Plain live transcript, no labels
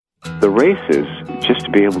The race is just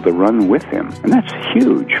to be able to run with him. And that's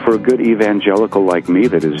huge for a good evangelical like me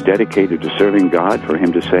that is dedicated to serving God, for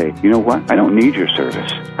him to say, you know what? I don't need your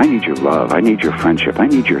service. I need your love. I need your friendship. I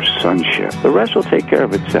need your sonship. The rest will take care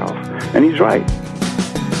of itself. And he's right.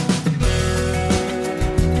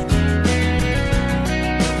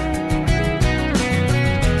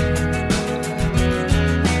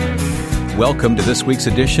 Welcome to this week's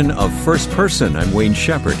edition of First Person. I'm Wayne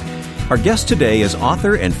Shepherd. Our guest today is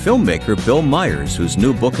author and filmmaker Bill Myers, whose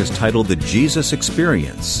new book is titled The Jesus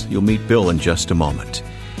Experience. You'll meet Bill in just a moment.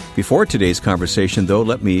 Before today's conversation, though,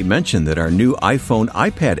 let me mention that our new iPhone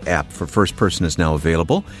iPad app for First Person is now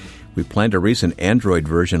available. We plan to release an Android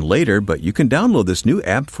version later, but you can download this new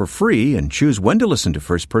app for free and choose when to listen to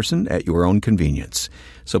First Person at your own convenience.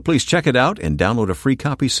 So please check it out and download a free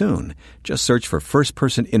copy soon. Just search for First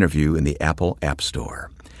Person Interview in the Apple App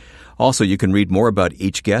Store. Also, you can read more about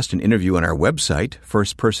each guest and interview on our website,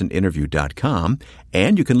 firstpersoninterview.com,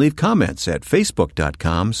 and you can leave comments at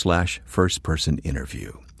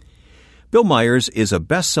facebook.com/firstpersoninterview. Bill Myers is a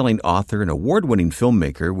best-selling author and award-winning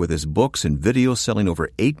filmmaker with his books and videos selling over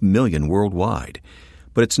 8 million worldwide.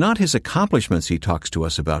 But it's not his accomplishments he talks to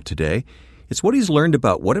us about today. It's what he's learned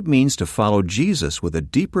about what it means to follow Jesus with a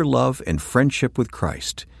deeper love and friendship with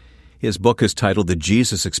Christ. His book is titled The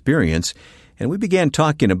Jesus Experience, and we began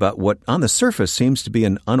talking about what on the surface seems to be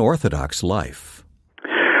an unorthodox life.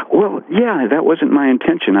 Well, yeah, that wasn't my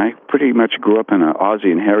intention. I pretty much grew up in an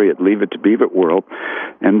Ozzie and Harriet Leave It to Beaver world,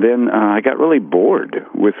 and then I got really bored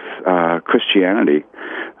with Christianity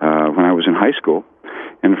when I was in high school.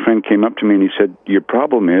 And a friend came up to me and he said, "Your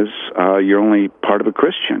problem is you're only part of a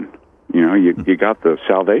Christian. You know, you got the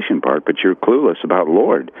salvation part, but you're clueless about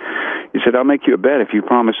Lord." He said, "I'll make you a bet if you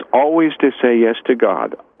promise always to say yes to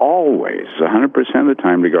God, always, 100% of the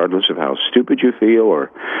time, regardless of how stupid you feel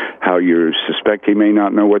or how you suspect he may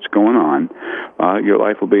not know what's going on, your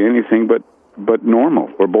life will be anything but normal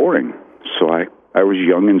or boring." So I was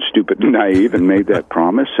young and stupid and naive and made that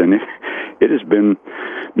promise, and it has been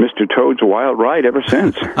Mr. Toad's wild ride ever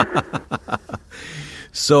since.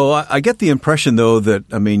 So I get the impression, though, that,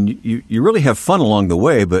 I mean, you really have fun along the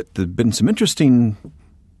way, but there have been some interesting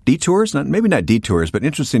detours, maybe not detours, but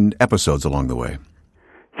interesting episodes along the way.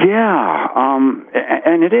 Yeah,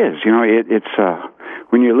 and it is. You know, it's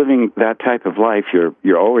when you're living that type of life,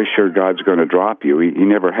 you're always sure God's going to drop you. He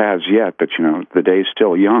never has yet, but you know, the day's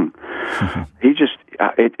still young. It's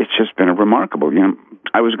just been a remarkable. You know,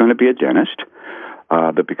 I was going to be a dentist.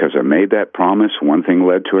 But because I made that promise, one thing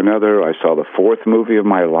led to another. I saw the fourth movie of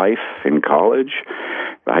my life in college.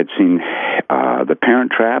 I'd seen The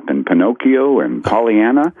Parent Trap and Pinocchio and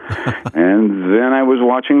Pollyanna, and then I was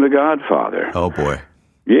watching The Godfather. Oh, boy.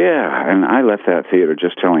 Yeah, and I left that theater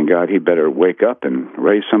just telling God he better wake up and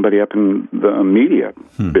raise somebody up in the media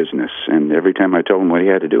business. And every time I told him what he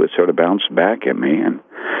had to do, it sort of bounced back at me. And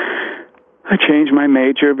I changed my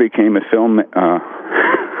major, became a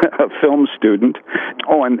film student.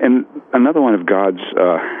 Oh, and another one of God's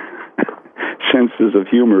senses of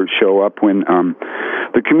humor show up when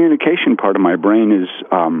the communication part of my brain is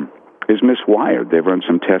miswired. They've run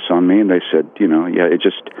some tests on me, and they said, you know, yeah, it's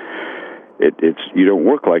you don't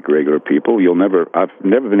work like regular people. I've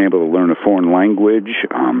never been able to learn a foreign language.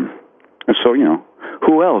 And so, you know,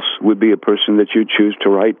 who else would be a person that you choose to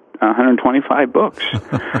write 125 books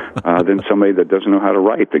than somebody that doesn't know how to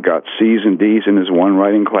write, that got C's and D's in his one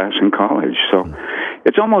writing class in college? So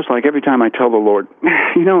it's almost like every time I tell the Lord,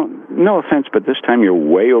 you know, no offense, but this time you're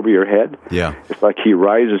way over your head. Yeah. It's like he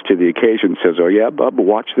rises to the occasion and says, "Oh, yeah, bub,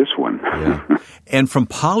 watch this one." Yeah. And from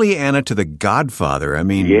Pollyanna to The Godfather, I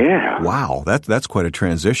mean, yeah. Wow, that's quite a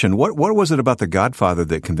transition. What was it about The Godfather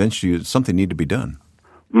that convinced you that something needed to be done?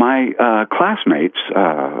 My classmates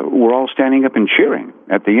were all standing up and cheering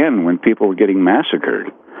at the end when people were getting massacred.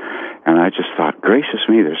 And I just thought, gracious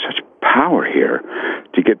me, there's such power here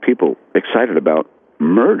to get people excited about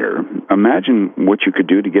murder. Imagine what you could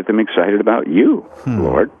do to get them excited about you,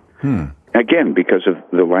 Lord. Again, because of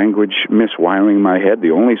the language miswiring my head,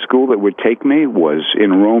 the only school that would take me was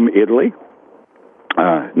in Rome, Italy.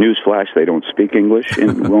 Newsflash, they don't speak English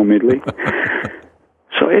in Rome, Italy.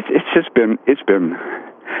 So it's been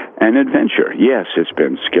an adventure. Yes, it's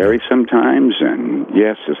been scary sometimes, and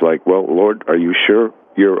yes, it's like, well, Lord, are you sure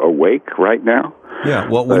you're awake right now? Yeah,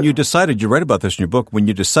 well, when you decided, you write about this in your book, when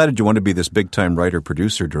you decided you wanted to be this big-time writer,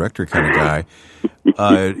 producer, director kind of guy,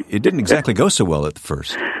 it didn't exactly go so well at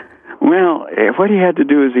first. Well, what he had to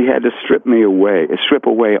do is he had to strip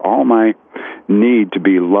away all my need to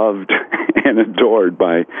be loved and adored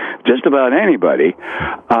by just about anybody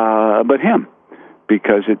but him,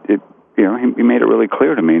 because he made it really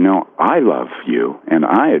clear to me, no, I love you, and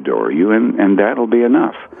I adore you, and that'll be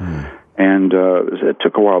enough. And it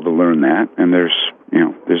took a while to learn that, and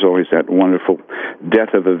there's always that wonderful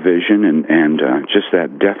death of a vision and just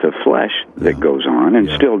that death of flesh that goes on and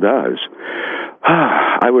still does.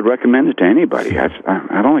 I would recommend it to anybody.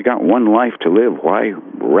 I've only got one life to live. Why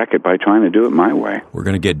wreck it by trying to do it my way? We're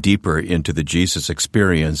going to get deeper into the Jesus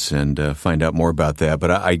experience and find out more about that.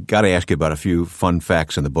 But I got to ask you about a few fun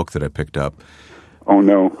facts in the book that I picked up. Oh,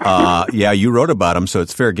 no. Yeah, you wrote about them, so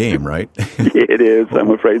it's fair game, right? It is. I'm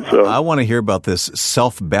afraid so. I want to hear about this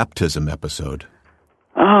self-baptism episode.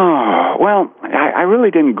 Oh, well, I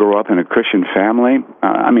really didn't grow up in a Christian family.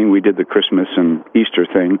 We did the Christmas and Easter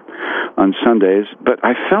thing on Sundays, but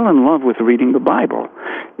I fell in love with reading the Bible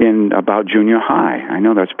in about junior high. I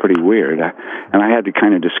know that's pretty weird, and I had to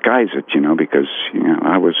kind of disguise it, because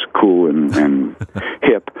I was cool and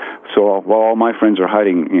hip. So while all my friends are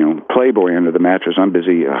hiding, Playboy under the mattress, I'm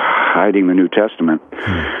busy hiding the New Testament.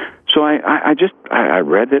 So I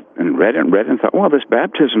read it and read it and read it and thought, well, this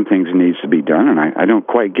baptism thing needs to be done, and I don't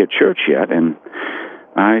quite get church yet. And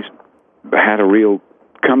I had a literal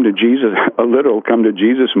come to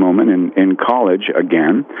Jesus moment in college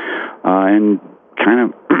again, and kind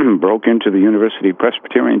of broke into the University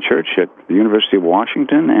Presbyterian Church at the University of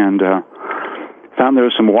Washington, and found there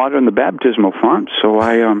was some water in the baptismal font. So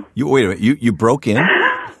I wait a minute, you broke in?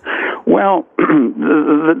 Well,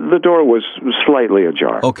 the door was slightly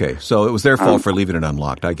ajar. Okay, so it was their fault for leaving it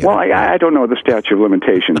unlocked. I get it. Well, I don't know what the statute of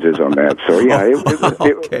limitations is on that. So, yeah,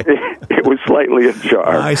 it was slightly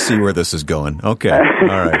ajar. I see where this is going. Okay,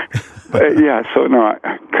 all right. So, no,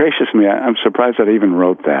 gracious me, I'm surprised that I even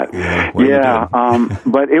wrote that.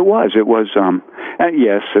 But it was,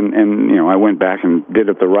 yes, and I went back and did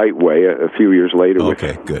it the right way a few years later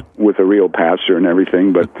with a real pastor and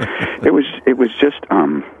everything, but it was just,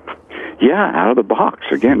 out of the box.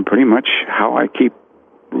 Again, pretty much how I keep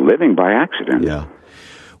living by accident. Yeah.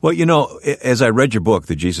 Well, as I read your book,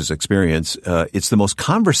 The Jesus Experience, it's the most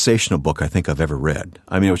conversational book I think I've ever read.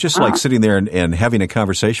 It was just like sitting there and having a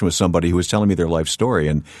conversation with somebody who was telling me their life story.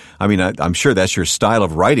 And, I'm sure that's your style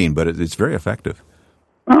of writing, but it's very effective.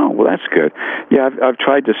 Oh, well, that's good. Yeah, I've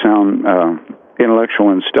tried to sound intellectual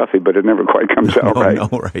and stuffy, but it never quite comes out right. No,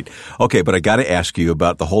 right. Okay, but I got to ask you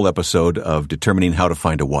about the whole episode of determining how to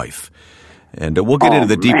find a wife. And we'll get into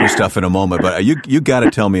the deeper stuff in a moment, but you got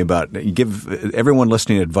to tell me give everyone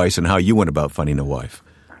listening advice on how you went about finding a wife.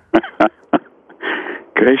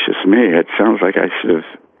 Gracious me, it sounds like I should have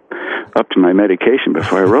upped my medication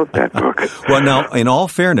before I wrote that book. Well, now, in all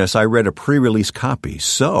fairness, I read a pre-release copy,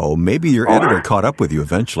 so maybe your editor caught up with you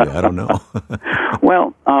eventually. I don't know.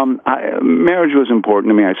 Well, marriage was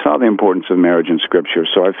important to me. I saw the importance of marriage in Scripture,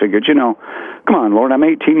 so I figured, come on, Lord, I'm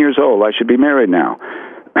 18 years old. I should be married now.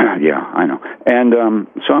 Yeah, I know. And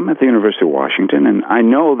so I'm at the University of Washington, and I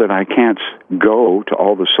know that I can't go to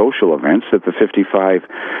all the social events that the 55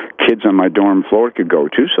 kids on my dorm floor could go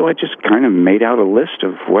to, so I just kind of made out a list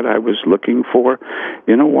of what I was looking for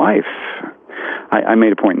in a wife. I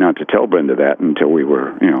made a point not to tell Brenda that until we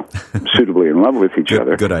were, suitably in love with each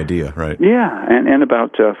other. Good idea, right? Yeah, and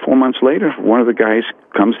about 4 months later, one of the guys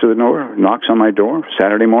comes to the door, knocks on my door,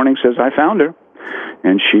 Saturday morning, says, I found her.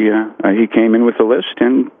 And he came in with the list,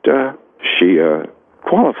 and she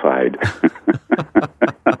qualified.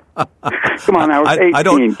 Come on, I was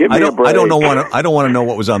 18. Give me a break. I don't want to know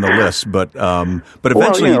what was on the list, but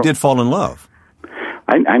eventually you did fall in love.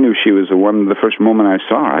 I knew she was the one the first moment I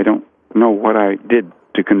saw her. I don't know what I did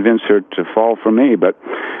to convince her to fall for me, but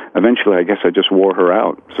eventually I guess I just wore her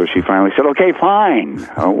out. So she finally said, okay, fine,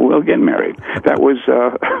 we'll get married. That was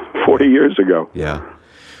 40 years ago. Yeah.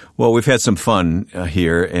 Well, we've had some fun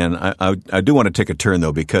here, and I do want to take a turn,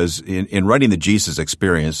 though, because in writing the Jesus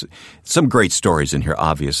Experience, some great stories in here,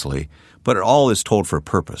 obviously, but it all is told for a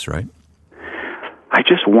purpose, right?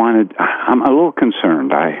 I'm a little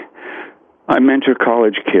concerned. I mentor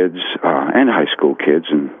college kids and high school kids,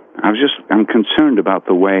 and I'm concerned about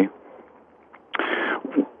the way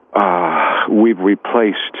we've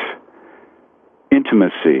replaced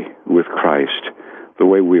intimacy with Christ, the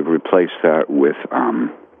way we've replaced that with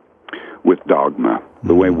dogma,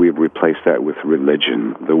 the way we've replaced that with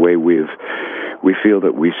religion, the way we feel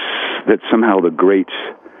that somehow the Great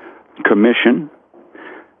Commission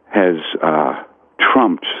has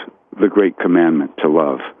trumped the Great Commandment to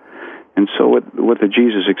love. And so what the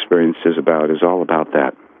Jesus Experience is all about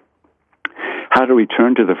that. How to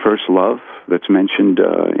return to the first love that's mentioned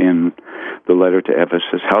in the letter to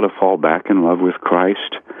Ephesus, how to fall back in love with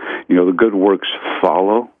Christ. The good works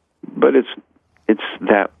follow, but it's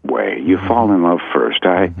that way. You fall in love first.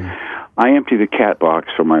 I empty the cat box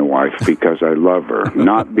for my wife because I love her,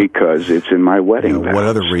 not because it's in my wedding vows. What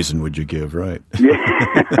other reason would you give, right? Yeah.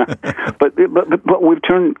 but we've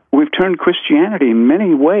turned Christianity in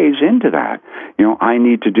many ways into that. I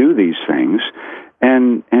need to do these things,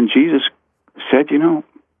 and Jesus said,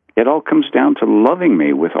 it all comes down to loving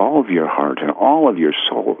me with all of your heart and all of your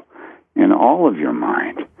soul and all of your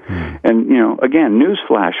mind. And, again,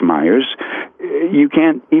 newsflash, Myers, you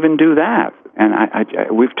can't even do that. And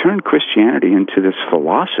we've turned Christianity into this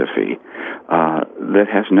philosophy that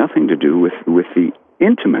has nothing to do with the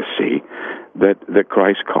intimacy that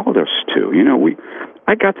Christ called us to.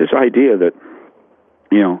 I got this idea that,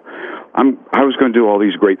 I was going to do all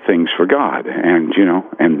these great things for God, and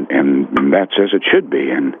that's as it should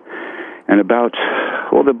be. And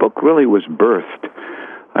the book really was birthed.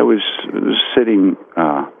 I was sitting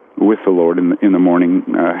with the Lord in the morning,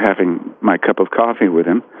 having my cup of coffee with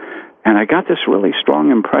Him, and I got this really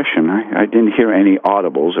strong impression. I didn't hear any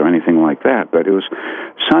audibles or anything like that, but it was,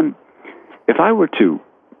 son, if I were to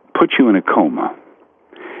put you in a coma,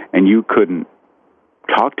 and you couldn't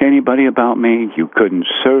talk to anybody about me, you couldn't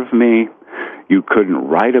serve me, you couldn't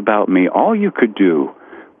write about me, all you could do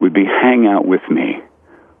would be hang out with me,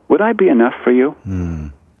 would I be enough for you?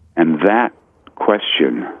 And that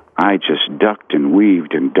question, I just ducked and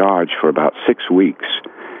weaved and dodged for about 6 weeks,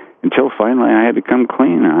 until finally I had to come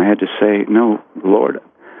clean. I had to say, no, Lord,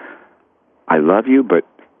 I love you, but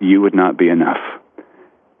you would not be enough.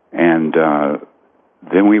 And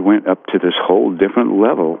then we went up to this whole different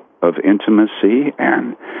level of intimacy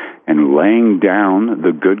and laying down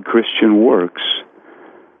the good Christian works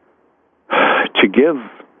to give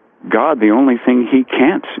God the only thing He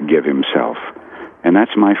can't give Himself, and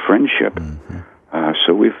that's my friendship.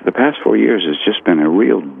 So the past 4 years has just been a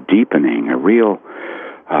real deepening,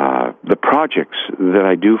 the projects that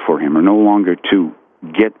I do for Him are no longer to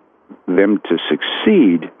get them to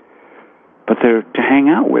succeed, but they're to hang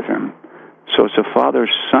out with Him. So it's a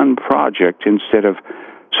father-son project instead of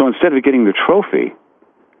getting the trophy,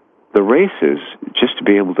 the race is just to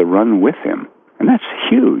be able to run with Him. And that's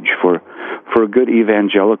huge for a good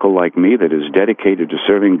evangelical like me that is dedicated to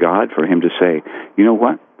serving God, for Him to say, you know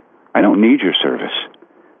what? I don't need your service.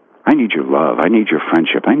 I need your love. I need your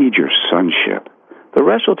friendship. I need your sonship. The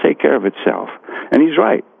rest will take care of itself. And He's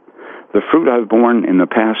right. The fruit I've borne in the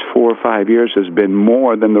past 4 or 5 years has been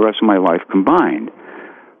more than the rest of my life combined.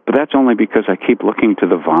 But that's only because I keep looking to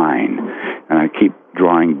the vine, and I keep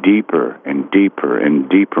drawing deeper and deeper and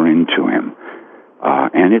deeper into Him.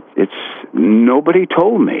 And it's nobody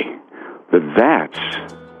told me that that's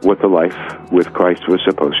what the life with Christ was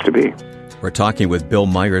supposed to be. We're talking with Bill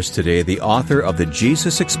Myers today, the author of The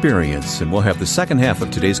Jesus Experience, and we'll have the second half of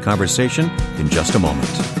today's conversation in just a moment.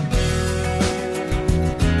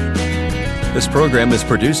 This program is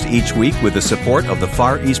produced each week with the support of the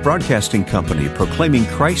Far East Broadcasting Company, proclaiming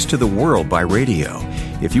Christ to the world by radio.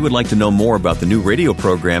 If you would like to know more about the new radio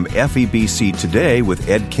program FEBC Today with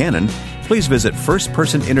Ed Cannon, please visit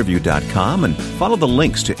firstpersoninterview.com and follow the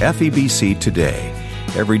links to FEBC Today.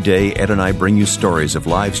 Every day, Ed and I bring you stories of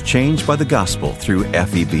lives changed by the gospel through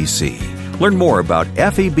FEBC. Learn more about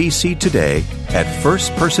FEBC Today at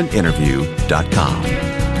firstpersoninterview.com.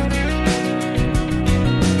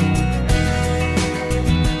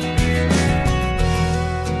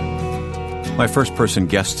 My first-person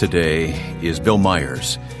guest today is Bill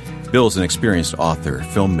Myers. Bill's an experienced author,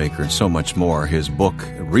 filmmaker, and so much more. His book,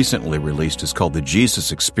 recently released, is called The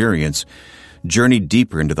Jesus Experience, Journey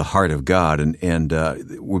Deeper into the Heart of God. And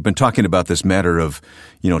we've been talking about this matter of,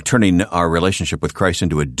 turning our relationship with Christ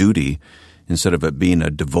into a duty instead of it being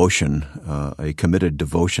a devotion, a committed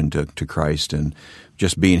devotion to Christ and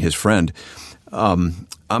just being His friend. I'm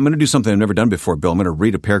going to do something I've never done before, Bill. I'm going to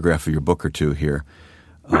read a paragraph of your book or two here.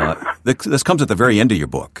 This comes at the very end of your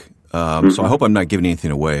book, so I hope I'm not giving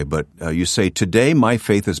anything away, but you say, "Today my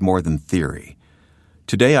faith is more than theory.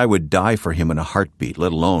 Today I would die for Him in a heartbeat,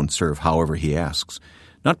 let alone serve however He asks.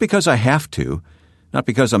 Not because I have to, not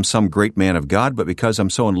because I'm some great man of God, but because I'm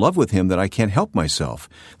so in love with Him that I can't help myself.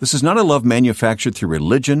 This is not a love manufactured through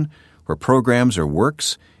religion or programs or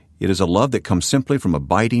works. It is a love that comes simply from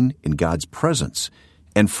abiding in God's presence.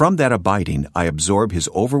 And from that abiding, I absorb His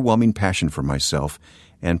overwhelming passion for myself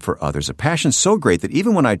and for others, a passion so great that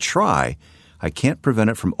even when I try, I can't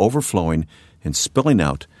prevent it from overflowing and spilling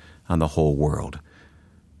out on the whole world."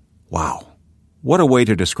 Wow. What a way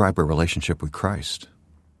to describe a relationship with Christ.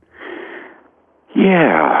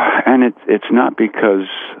 Yeah, and it's not because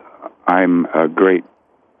I'm a great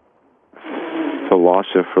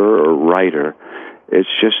philosopher or writer. It's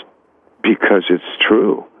just because it's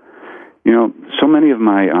true. So many of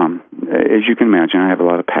my as you can imagine, I have a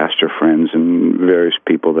lot of pastor friends and various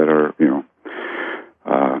people that are,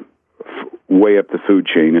 way up the food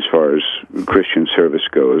chain as far as Christian service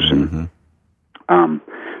goes. Mm-hmm. And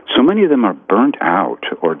so many of them are burnt out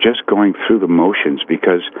or just going through the motions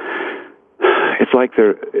because it's like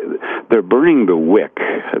they're burning the wick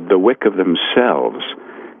of themselves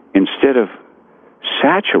instead of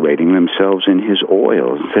saturating themselves in His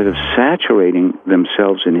oil, instead of saturating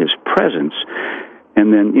themselves in His presence,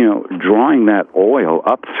 and then, drawing that oil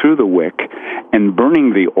up through the wick and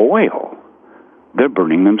burning the oil. They're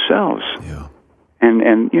burning themselves. Yeah.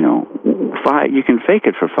 And you can fake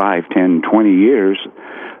it for 5, 10, 20 years,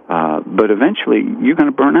 but eventually you're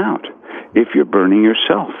going to burn out if you're burning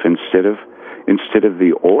yourself instead of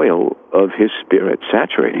the oil of His Spirit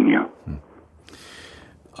saturating you.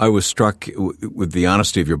 I was struck with the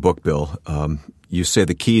honesty of your book, Bill. You say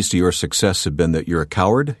the keys to your success have been that you're a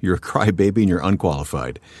coward, you're a crybaby, and you're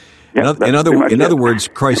unqualified. Yeah, in other words,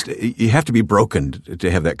 Christ, you have to be broken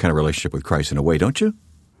to have that kind of relationship with Christ in a way, don't you?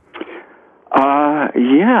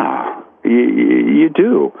 Yeah, you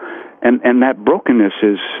do. And that brokenness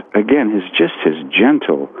is, again, His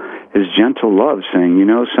gentle love saying,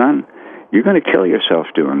 son, you're going to kill yourself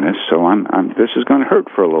doing this, so this is going to hurt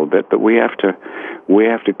for a little bit, but we have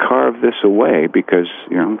to carve this away because,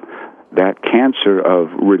 that cancer of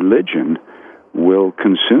religion will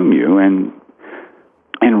consume you. And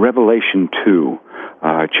in Revelation 2,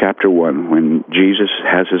 chapter 1, when Jesus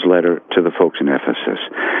has his letter to the folks in Ephesus,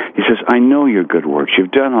 he says, I know your good works.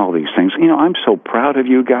 You've done all these things. I'm so proud of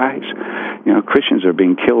you guys. Christians are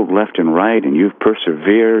being killed left and right, and you've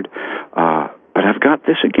persevered. But I've got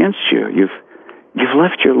this against you. You've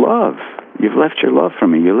left your love. You've left your love for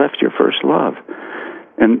me. You left your first love.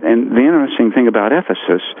 And the interesting thing about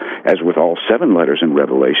Ephesus, as with all 7 letters in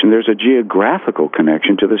Revelation, there's a geographical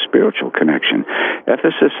connection to the spiritual connection.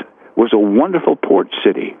 Ephesus was a wonderful port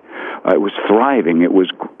city. It was thriving. It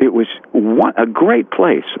was a great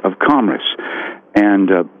place of commerce. And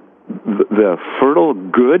the fertile,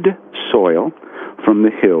 good soil from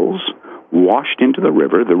the hills washed into the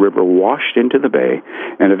river washed into the bay,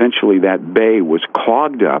 and eventually that bay was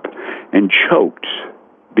clogged up and choked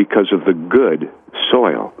because of the good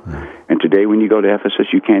soil. And today when you go to Ephesus,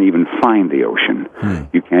 you can't even find the ocean.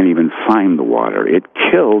 You can't even find the water. It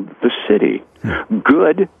killed the city.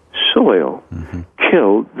 Good soil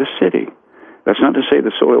killed the city. That's not to say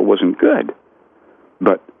the soil wasn't good,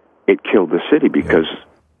 but it killed the city because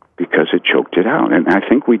it choked it out. And I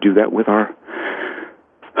think we do that with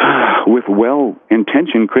with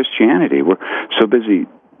well-intentioned Christianity. We're so busy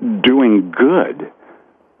doing good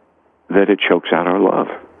that it chokes out our love.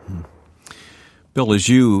 Bill, as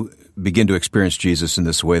you begin to experience Jesus in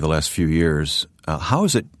this way the last few years, how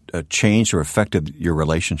has it changed or affected your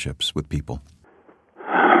relationships with people?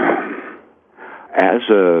 As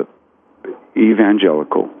a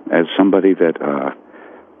evangelical, as somebody that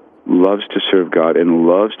loves to serve God and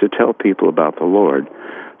loves to tell people about the Lord,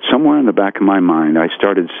 somewhere in the back of my mind, I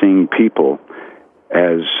started seeing people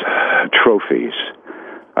as trophies.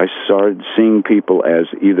 I started seeing people as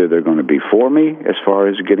either they're going to be for me as far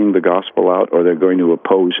as getting the gospel out, or they're going to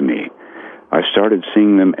oppose me. I started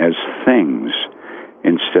seeing them as things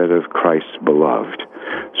instead of Christ's beloved.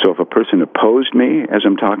 So if a person opposed me as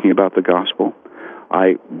I'm talking about the gospel,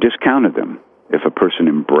 I discounted them. If a person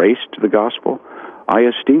embraced the gospel, I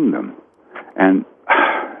esteemed them. And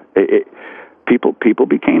people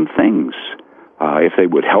became things. If they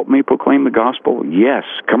would help me proclaim the gospel, yes,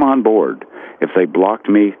 come on board. If they blocked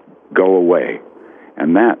me, go away.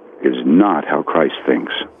 And that is not how Christ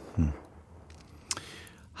thinks.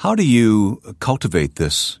 How do you cultivate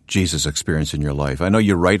this Jesus experience in your life? I know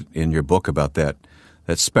you write in your book about that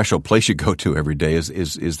special place you go to every day.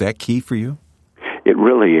 Is that key for you? It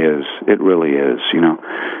really is. It really is.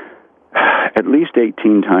 At least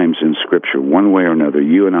 18 times in Scripture, one way or another,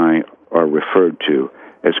 you and I are referred to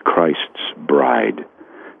as Christ's bride.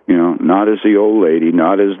 Not as the old lady,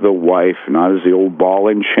 not as the wife, not as the old ball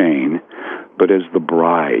and chain, but as the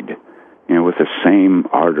bride, with the same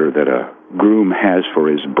ardor that a groom has for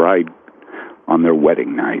his bride on their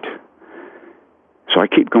wedding night. So I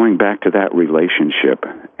keep going back to that relationship,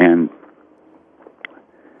 and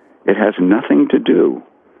it has nothing to do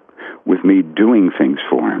with me doing things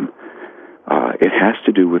for him. It has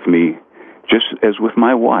to do with me, just as with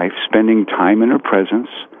my wife, spending time in her presence,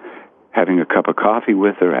 having a cup of coffee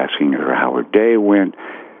with her, asking her how her day went,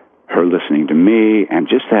 her listening to me, and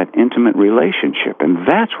just that intimate relationship. And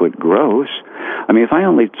that's what grows. I mean, if I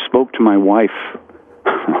only spoke to my wife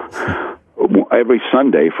every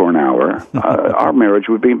Sunday for an hour, our marriage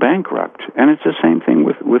would be bankrupt. And it's the same thing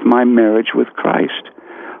with my marriage with Christ.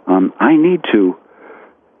 I need to,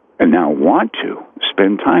 and now want to,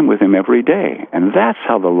 spend time with him every day. And that's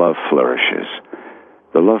how the love flourishes.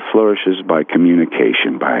 The love flourishes by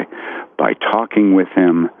communication, by talking with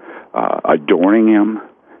him, adoring him,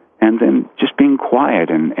 and then just being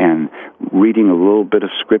quiet and reading a little bit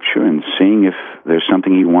of Scripture and seeing if there's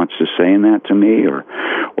something he wants to say in that to me,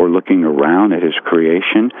 or looking around at his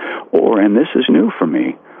creation, or, and this is new for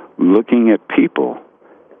me, looking at people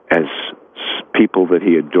as people that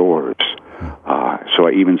he adores. So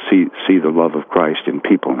I even see the love of Christ in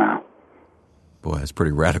people now. Boy, that's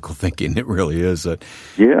pretty radical thinking. It really is.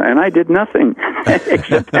 Yeah, and I did nothing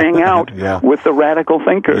except hang out with the radical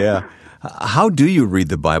thinker. Yeah. How do you read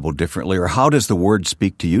the Bible differently, or how does the Word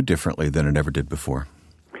speak to you differently than it ever did before?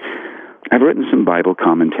 I've written some Bible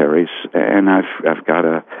commentaries, and I've got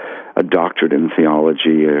a doctorate in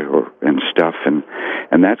theology and stuff, and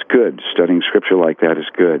that's good. Studying Scripture like that is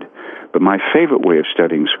good. But my favorite way of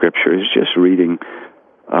studying Scripture is just reading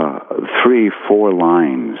 3-4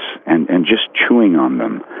 lines and just chewing on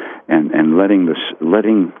them and letting to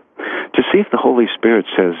see if the Holy Spirit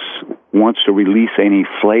wants to release any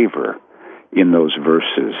flavor in those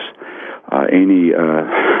verses, any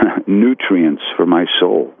nutrients for my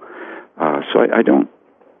soul. So I don't.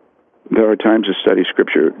 There are times to study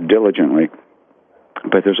Scripture diligently,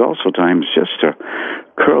 but there's also times just to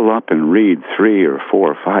curl up and read 3 or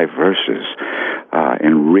 4 or 5 verses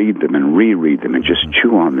and read them and reread them and just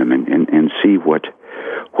chew on them and see what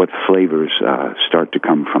flavors start to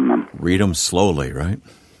come from them. Read them slowly, right?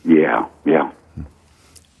 Yeah.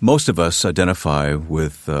 Most of us identify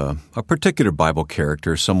with a particular Bible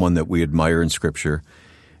character, someone that we admire in Scripture.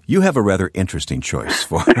 You have a rather interesting choice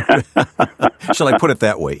for it. Shall I put it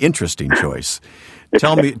that way? Interesting choice.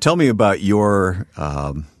 Tell me about your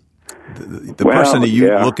the person that you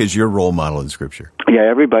look as your role model in Scripture. Yeah,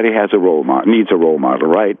 everybody has a role model, needs a role model,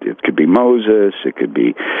 right? It could be Moses, it could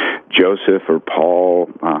be Joseph or Paul.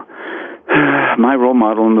 My role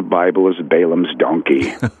model in the Bible is Balaam's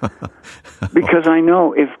donkey. Because I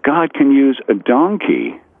know if God can use a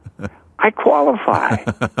donkey, I qualify.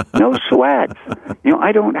 No sweat.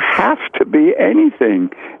 I don't have to be anything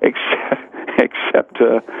except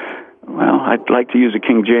well, I'd like to use a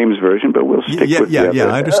King James version, but we'll stick with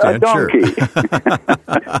I understand. A donkey.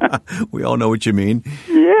 Sure. We all know what you mean.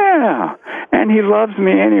 Yeah, and he loves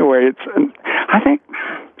me anyway.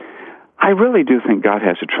 I really do think God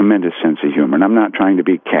has a tremendous sense of humor, and I'm not trying to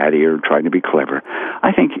be catty or trying to be clever.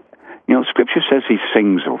 I think, Scripture says he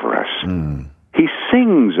sings over us. He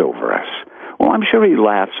sings over us. Well, I'm sure he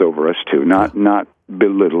laughs over us, too, not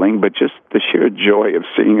belittling, but just the sheer joy of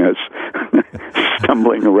seeing us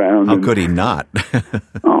stumbling around. How could he not?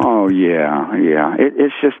 Oh, yeah.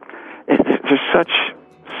 There's such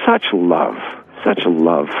love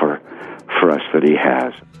for us that he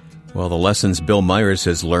has. Well, the lessons Bill Myers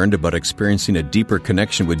has learned about experiencing a deeper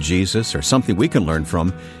connection with Jesus are something we can learn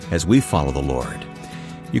from as we follow the Lord.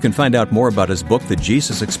 You can find out more about his book, The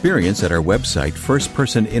Jesus Experience, at our website,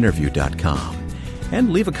 firstpersoninterview.com.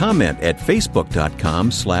 And leave a comment at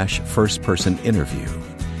facebook.com/firstpersoninterview.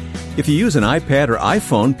 If you use an iPad or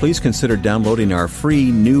iPhone, please consider downloading our free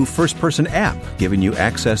new First Person app, giving you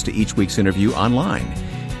access to each week's interview online.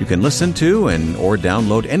 You can listen to or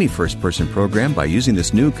download any First Person program by using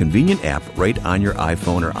this new convenient app right on your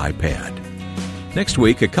iPhone or iPad. Next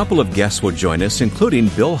week, a couple of guests will join us, including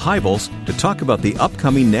Bill Hybels, to talk about the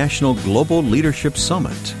upcoming National Global Leadership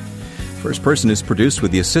Summit. First Person is produced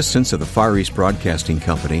with the assistance of the Far East Broadcasting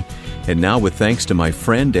Company. And now, with thanks to my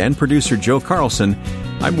friend and producer Joe Carlson,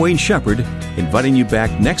 I'm Wayne Shepherd, inviting you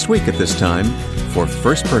back next week at this time for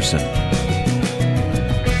First Person.